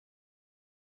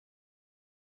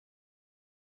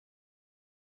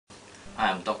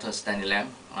I'm Dr. Stanley Lam.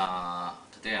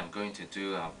 Today I'm going to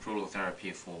do a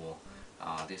prolotherapy for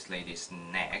this lady's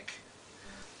neck.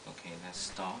 Okay, let's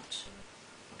start.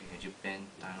 Okay, could you bend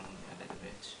down a little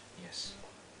bit? Yes.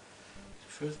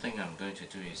 The first thing I'm going to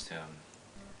do is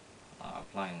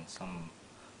applying some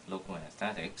local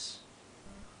anesthetics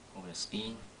over the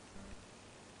skin,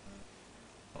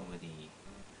 over the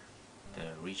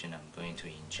region I'm going to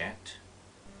inject.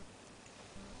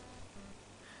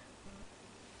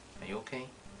 Are you okay?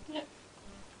 Yep.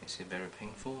 Is it very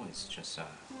painful? It's just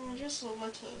just a little.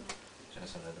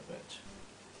 Just a little bit.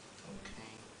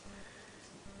 Okay.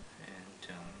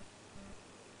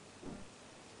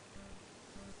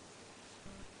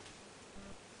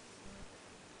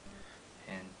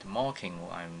 And the marking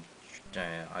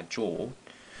I draw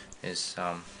is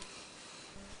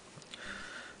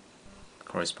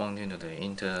corresponding to the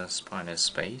interspinal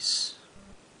space.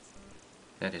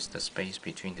 That is the space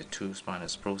between the two spinal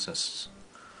processes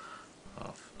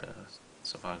of the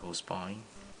cervical spine.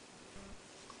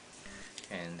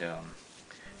 And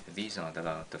these are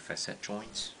the facet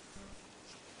joints.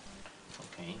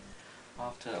 Okay.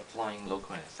 After applying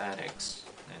local anesthetics,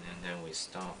 and then we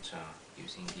start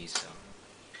using these.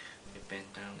 You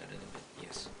bend down a little bit.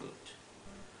 Yes, good.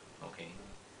 Okay.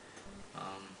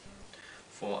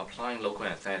 For applying local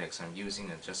anesthetics, I'm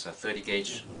using just a 30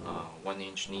 gauge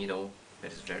 1-inch needle.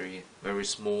 That is very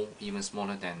small, even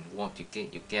smaller than what you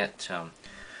get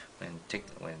when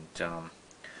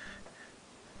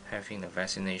having a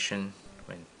vaccination.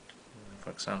 When, for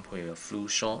example, your flu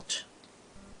shot.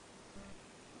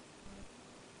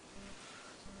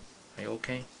 Are you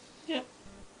okay? Yep.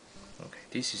 Okay.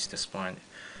 This is the spine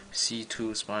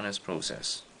C2 spinous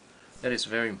process. That is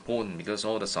very important because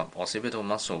all the suboccipital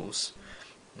muscles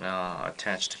are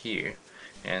attached here,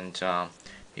 and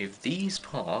if this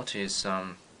part is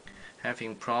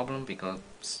having problem because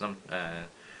some,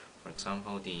 for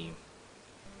example, the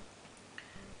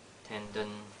tendon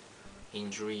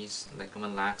injuries,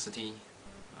 ligament laxity,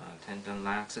 tendon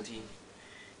laxity,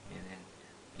 and then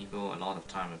people a lot of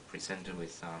time are presented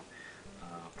with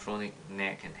chronic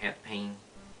neck and head pain,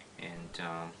 and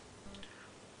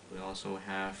we also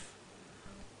have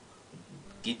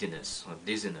giddiness or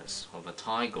dizziness or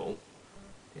vertigo.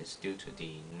 Is due to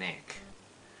the neck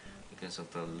because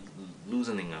of the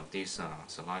loosening of this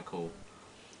cervical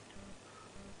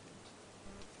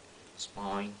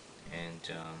spine, and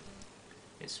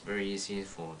it's very easy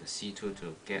for the C2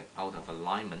 to get out of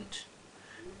alignment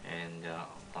and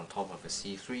on top of a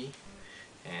C3,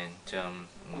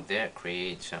 and that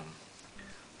creates a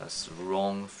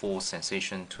wrong false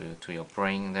sensation to your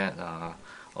brain that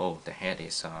oh, the head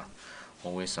is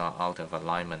always out of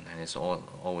alignment and it's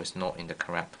always not in the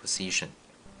correct position.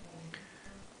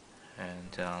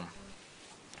 And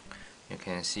you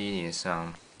can see this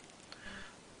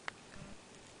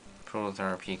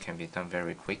prolotherapy can be done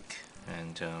very quick,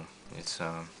 and it's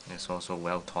also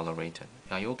well tolerated.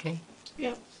 Are you okay?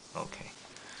 Yep. Okay.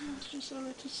 It's just a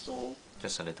little sore.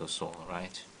 Just a little sore,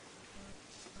 right?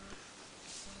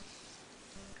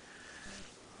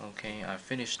 Okay, I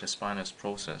finished the spinous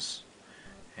process,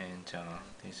 and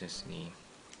this is the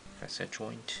facet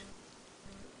joint.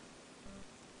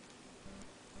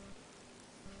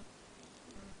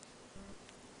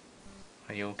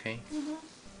 Are you okay? Mm-hmm.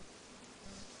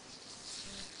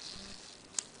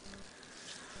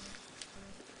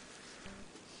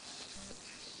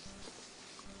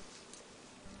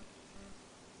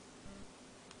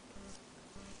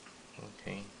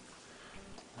 Okay.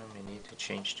 I may need to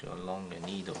change to a longer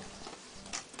needle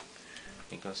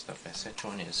because the facet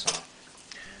joint is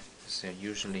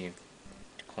usually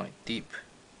quite deep.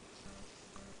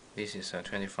 This is a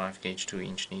 25 gauge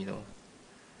 2-inch needle.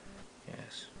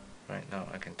 Yes, right now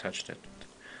I can touch the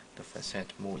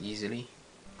facet more easily.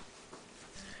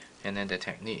 And then the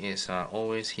technique is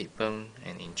always hit bone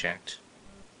and inject.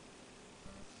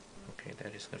 Okay,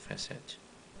 that is the facet.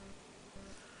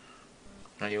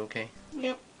 Are you okay?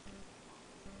 Yep.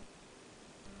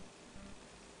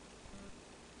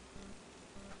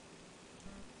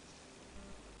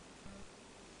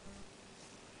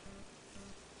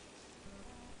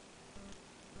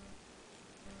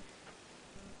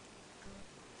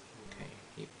 Okay,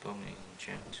 hip bone and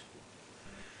inject.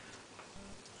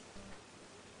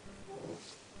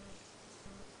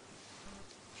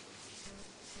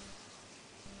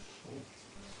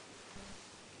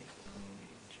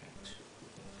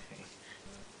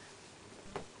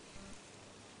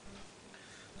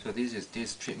 So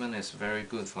this treatment is very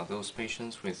good for those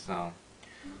patients with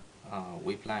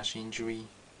whiplash injury,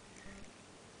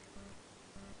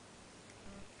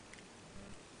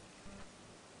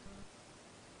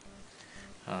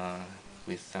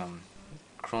 with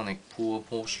chronic poor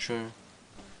posture,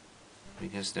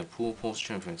 because the poor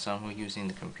posture, for example, using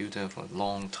the computer for a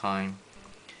long time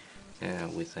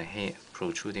with the head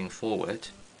protruding forward,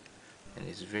 and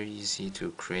it's very easy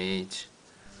to create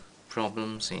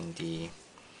problems in the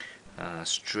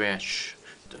stretch,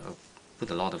 put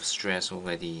a lot of stress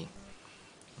over the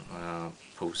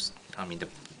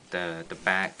the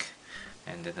back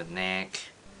and the neck,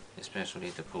 especially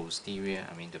the posterior,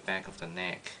 the back of the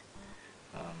neck,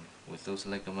 with those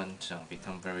ligaments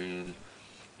become very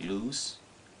loose.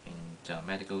 In the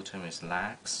medical term is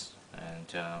lax,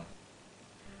 and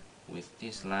with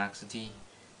this laxity,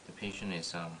 the patient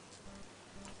is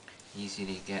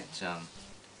easily get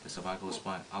the cervical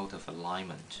spine out of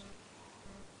alignment.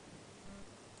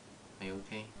 Are you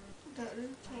okay? A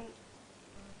little pain.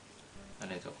 A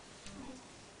little.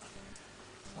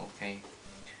 Okay.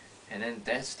 And then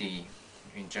that's the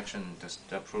injection,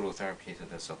 the prolotherapy to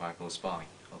the cervical spine.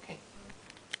 Okay.